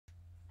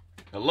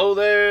Hello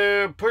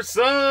there, person!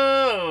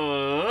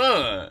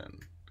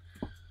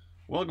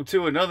 Welcome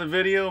to another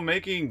video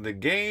making the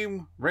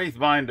game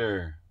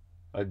Wraithbinder.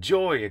 A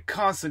joy, a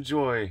constant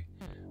joy.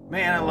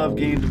 Man, I love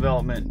game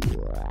development.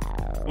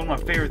 One of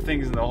my favorite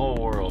things in the whole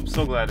world. I'm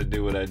so glad to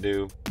do what I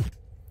do.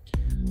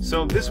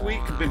 So this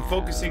week I've been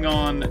focusing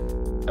on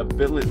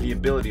the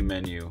ability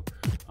menu.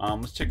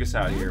 Let's check this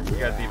out here. We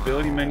got the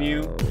ability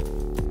menu.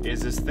 Is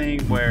this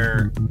thing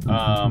where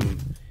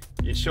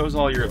it shows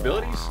all your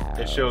abilities.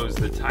 It shows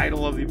the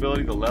title of the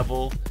ability, the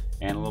level,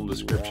 and a little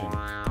description.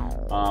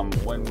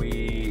 When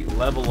we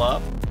level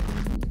up,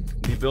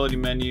 the ability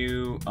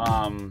menu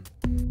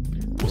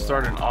will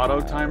start an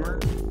auto timer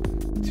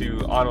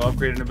to auto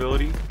upgrade an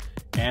ability,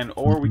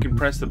 or we can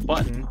press the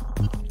button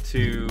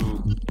to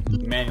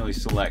manually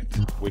select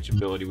which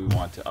ability we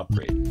want to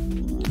upgrade.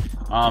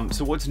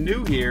 So what's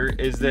new here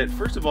is that,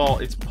 first of all,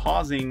 it's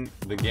pausing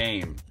the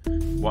game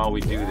while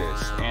we do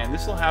this, and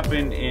this will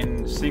happen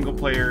in single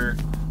player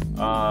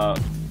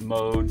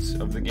modes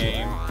of the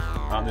game.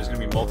 There's going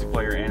to be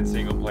multiplayer and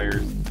single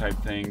player type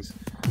things,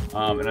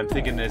 and I'm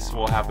thinking this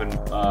will happen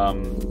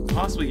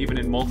possibly even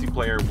in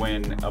multiplayer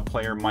when a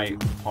player might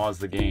pause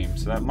the game,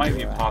 so that might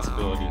be a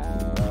possibility.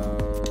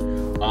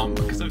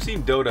 Because I've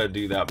seen Dota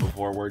do that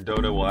before, where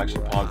Dota will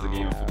actually pause the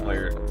game if the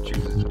player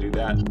chooses to do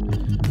that.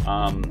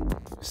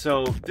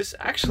 So this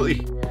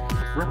actually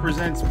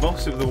represents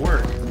most of the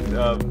work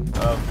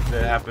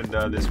that happened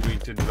this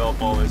week to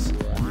develop all this.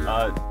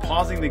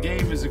 Pausing the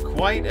game is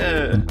quite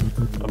a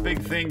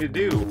big thing to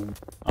do.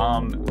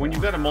 When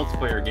you've got a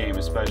multiplayer game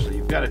especially,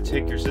 you've got to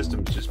tick your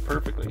systems just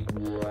perfectly.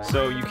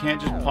 So you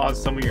can't just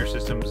pause some of your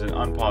systems and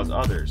unpause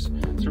others.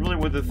 So really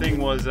what the thing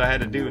was I had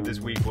to do this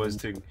week was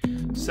to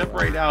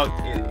separate out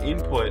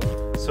input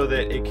so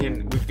that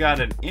we've got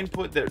an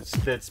input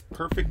that's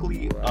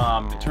perfectly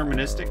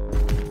deterministic,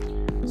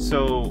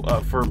 so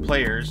for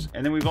players,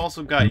 and then we've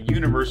also got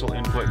universal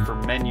input for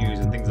menus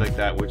and things like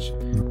that, which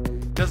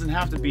doesn't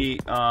have to be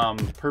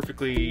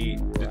perfectly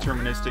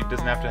deterministic,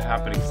 doesn't have to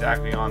happen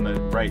exactly on the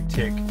right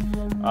tick.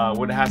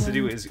 What it has to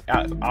do is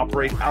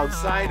operate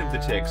outside of the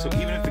tick, so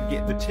even if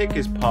the tick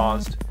is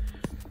paused,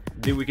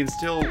 then we can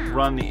still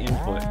run the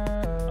input.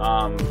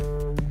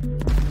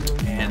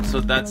 And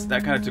so that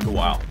kind of took a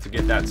while to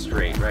get that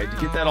straight, right? To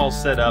get that all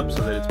set up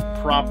so that it's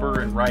proper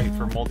and right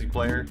for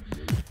multiplayer,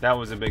 that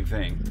was a big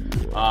thing.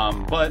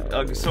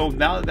 So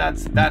now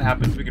that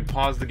happens, we can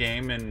pause the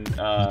game, and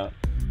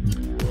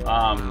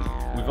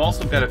we've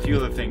also got a few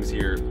other things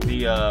here.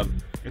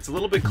 It's a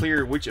little bit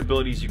clearer which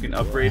abilities you can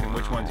upgrade and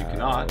which ones you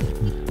cannot.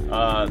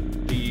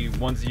 The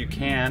ones that you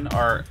can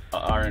are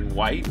in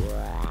white,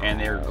 and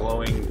they're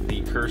glowing.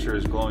 The cursor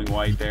is glowing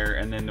white there,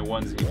 and then the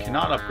ones that you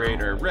cannot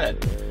upgrade are red.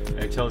 And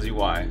it tells you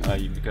why,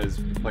 because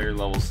player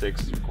level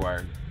 6 is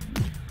required.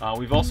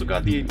 We've also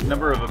got the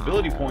number of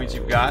ability points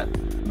you've got.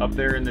 Up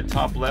there in the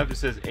top left it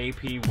says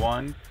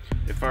AP1.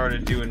 If I were to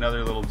do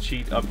another little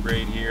cheat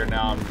upgrade here,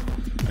 now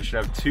I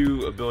should have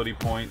 2 ability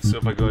points. So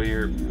if I go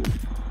here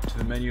to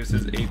the menu, it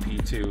says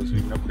AP2, so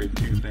we can upgrade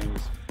 2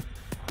 things.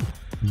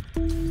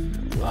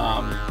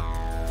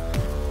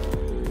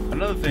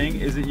 Another thing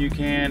is that you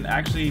can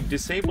actually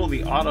disable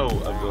the auto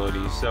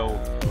ability. So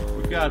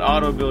we've got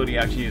auto ability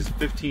actually is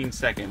 15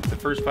 seconds. The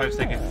first 5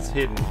 seconds is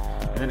hidden,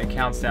 and then it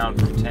counts down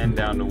from 10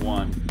 down to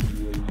 1.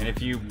 And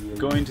if you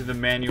go into the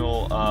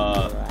manually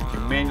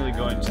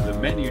go into the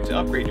menu to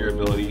upgrade your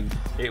ability,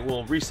 it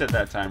will reset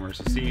that timer.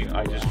 So see,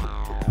 I just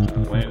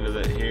went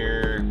into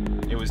here.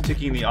 It was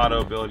ticking the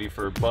auto ability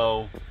for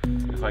bow.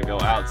 If I go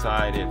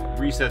outside, it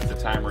resets the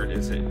timer.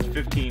 It's at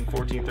 15,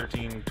 14,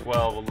 13,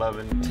 12,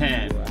 11,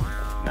 10,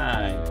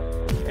 9,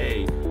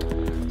 8.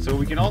 So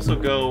we can also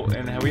go,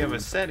 and we have a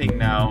setting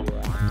now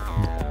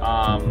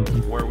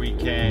where we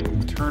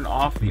can turn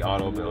off the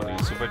auto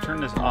ability. So if I turn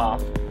this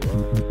off,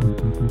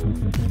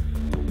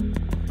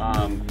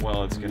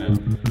 well, it's gonna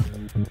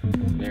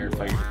there.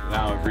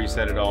 Now I've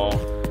reset it all.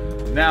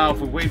 Now if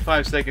we wait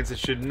 5 seconds, it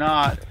should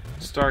not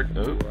start.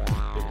 Oh,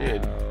 it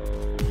did.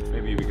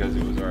 Maybe because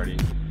it was already.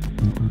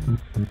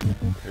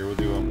 Here, we'll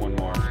do one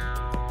more.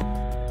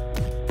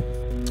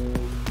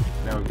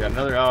 Now we've got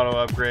another auto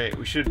upgrade.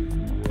 We should,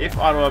 if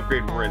auto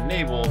upgrade were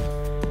enabled,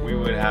 we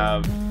would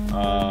have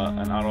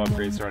an auto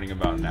upgrade starting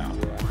about now.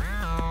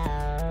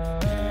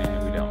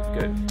 And we don't.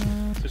 Good.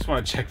 Just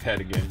want to check that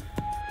again.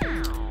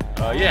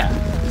 Yeah,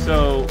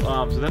 so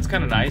that's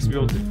kind of nice to be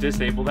able to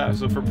disable that.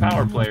 So for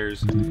power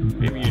players,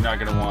 maybe you're not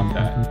going to want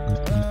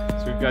that.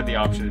 So we've got the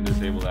option to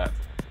disable that.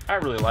 I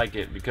really like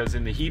it because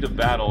in the heat of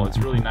battle, it's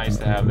really nice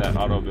to have that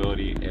auto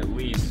ability at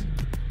least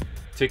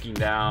ticking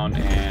down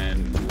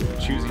and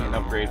choosing an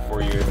upgrade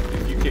for you.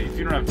 If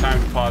you don't have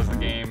time to pause the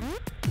game,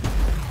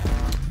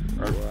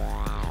 or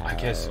I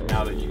guess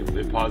now that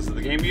it pauses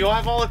the game, you'll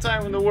have all the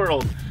time in the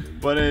world.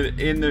 But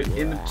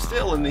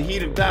still in the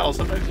heat of battle,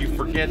 sometimes you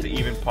forget to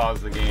even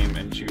pause the game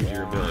and choose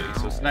your ability.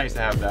 So it's nice to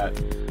have that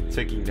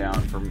ticking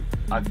down from,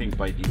 I think,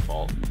 by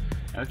default.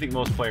 And I think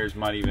most players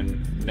might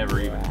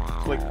never even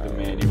click the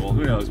manual.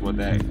 Who knows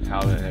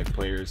how the heck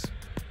players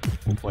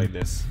will play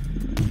this.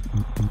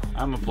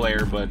 I'm a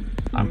player, but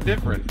I'm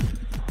different.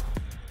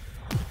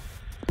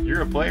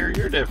 You're a player,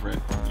 you're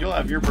different. You'll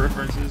have your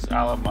preferences,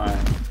 I'll have mine.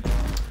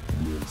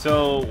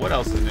 So what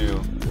else is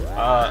new?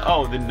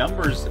 Oh, the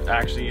numbers,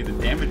 actually, the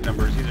damage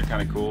numbers, these are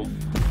kind of cool.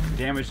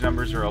 Damage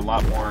numbers are a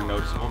lot more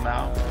noticeable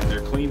now, and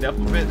they're cleaned up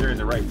a bit. They're in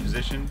the right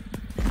position.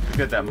 We've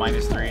got that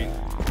 -3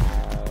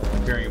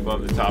 appearing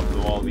above the top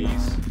of all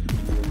these.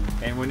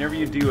 And whenever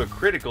you do a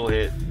critical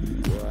hit,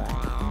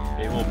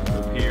 it will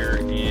appear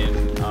in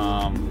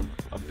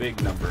a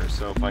big number.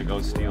 So if I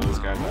go steal this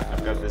guy,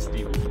 I've got this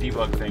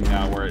debug thing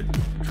now where it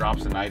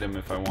drops an item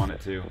if I want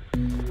it to.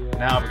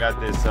 Now I've got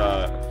this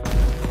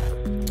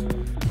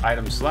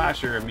item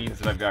slasher. It means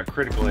that I've got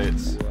critical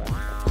hits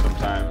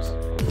sometimes.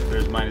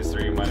 There's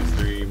 -3,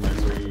 -3,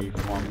 -3,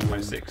 come on,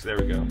 -6, there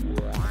we go.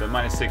 The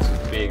 -6 is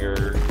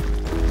bigger.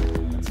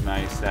 It's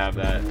nice to have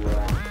that.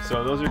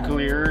 So those are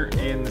clear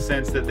in the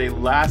sense that they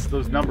last,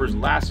 those numbers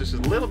last just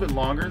a little bit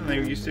longer than they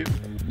used to.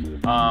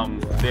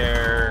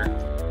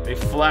 They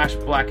flash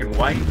black and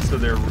white, so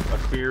they're a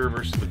clear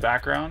versus the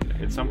background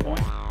at some point.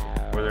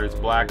 Whether it's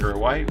black or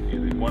white,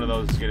 one of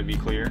those is going to be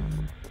clear.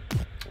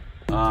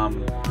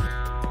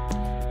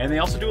 And they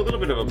also do a little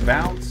bit of a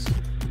bounce.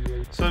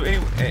 So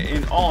anyway,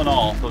 in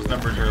all, those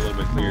numbers are a little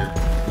bit clear.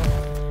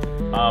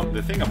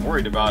 The thing I'm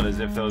worried about is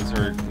if those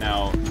are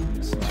now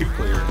too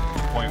clear, to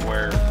the point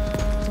where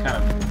it's kind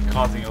of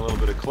causing a little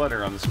bit of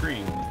clutter on the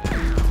screen,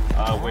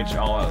 which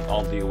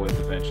I'll deal with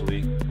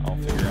eventually. I'll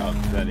figure out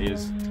if that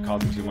is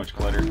causing too much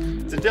clutter.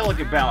 It's a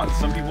delicate balance.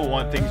 Some people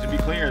want things to be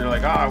clear. They're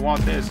like, I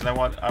want this, and I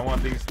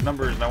want these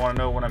numbers, and I want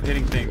to know when I'm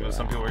hitting things. But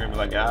some people are gonna be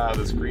like,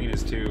 the screen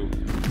is too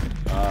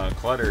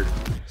cluttered.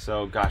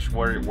 So gosh,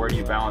 where do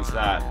you balance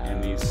that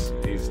in these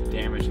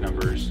damage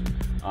numbers?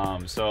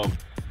 So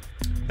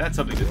that's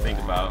something to think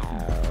about.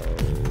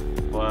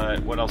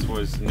 But what else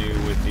was new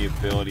with the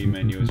ability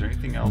menu? Is there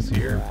anything else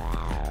here?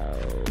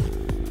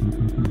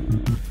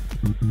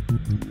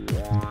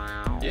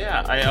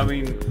 Yeah, I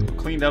mean,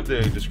 cleaned up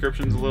the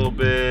descriptions a little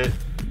bit.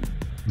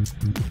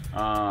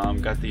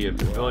 Got the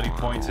ability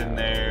points in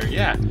there.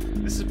 Yeah,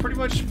 this is pretty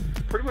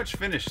much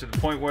finished to the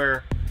point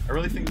where I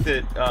really think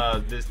that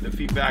the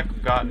feedback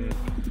I've gotten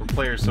from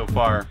players so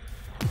far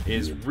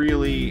is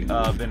really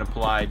been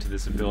applied to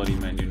this ability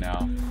menu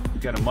now.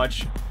 We've got a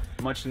much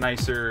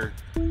nicer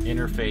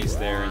interface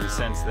there in the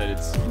sense that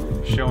it's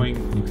showing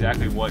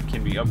exactly what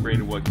can be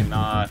upgraded, what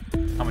cannot,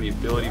 how many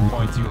ability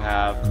points you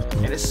have,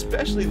 and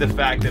especially the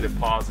fact that it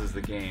pauses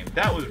the game.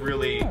 That was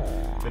really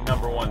the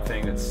 #1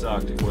 thing that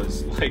sucked. It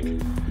was like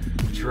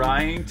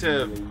trying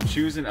to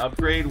choose an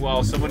upgrade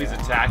while somebody's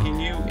attacking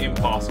you.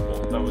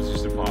 Impossible. That was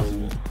just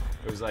impossible.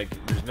 It was like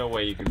there's no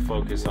way you can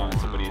focus on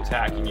somebody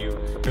attacking you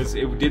because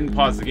it didn't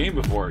pause the game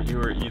before.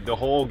 The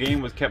whole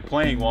game was kept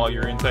playing while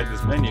you're inside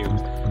this menu.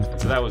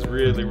 So that was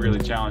really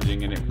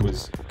challenging, and it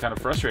was kind of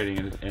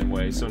frustrating in a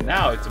way. So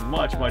now it's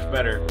much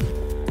better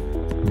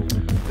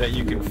that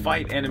you can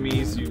fight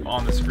enemies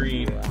on the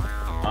screen,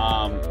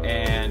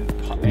 and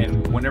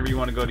whenever you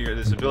want to go to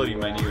this ability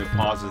menu, it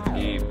pauses the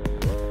game.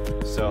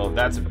 So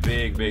that's a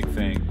big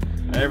thing.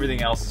 And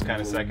everything else is kind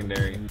of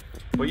secondary.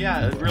 But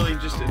yeah, really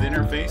just the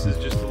interface is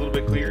just a little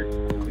bit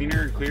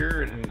cleaner and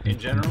clearer in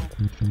general,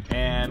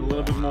 and a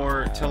little bit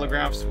more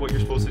telegraphs what you're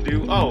supposed to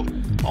do. Oh,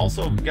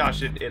 also,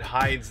 gosh, it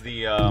hides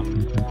the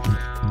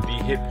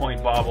hit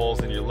point bobbles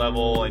and your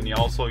level, and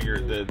also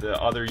the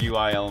other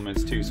UI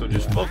elements too. So it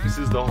just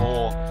focuses the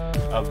whole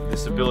of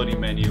this ability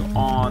menu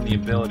on the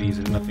abilities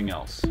and nothing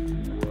else.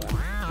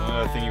 The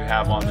only other thing you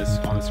have on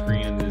the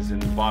screen is in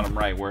the bottom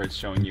right, where it's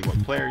showing you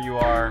what player you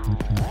are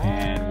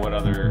and what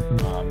other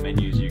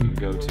menus you can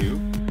go to,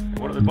 and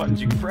what other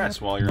buttons you can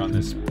press while you're on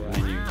this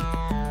menu.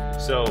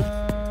 So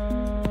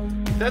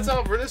that's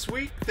all for this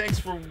week. Thanks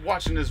for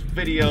watching this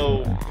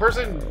video,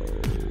 person.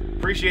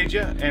 Appreciate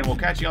you, and we'll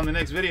catch you on the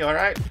next video. All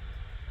right,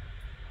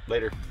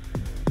 later.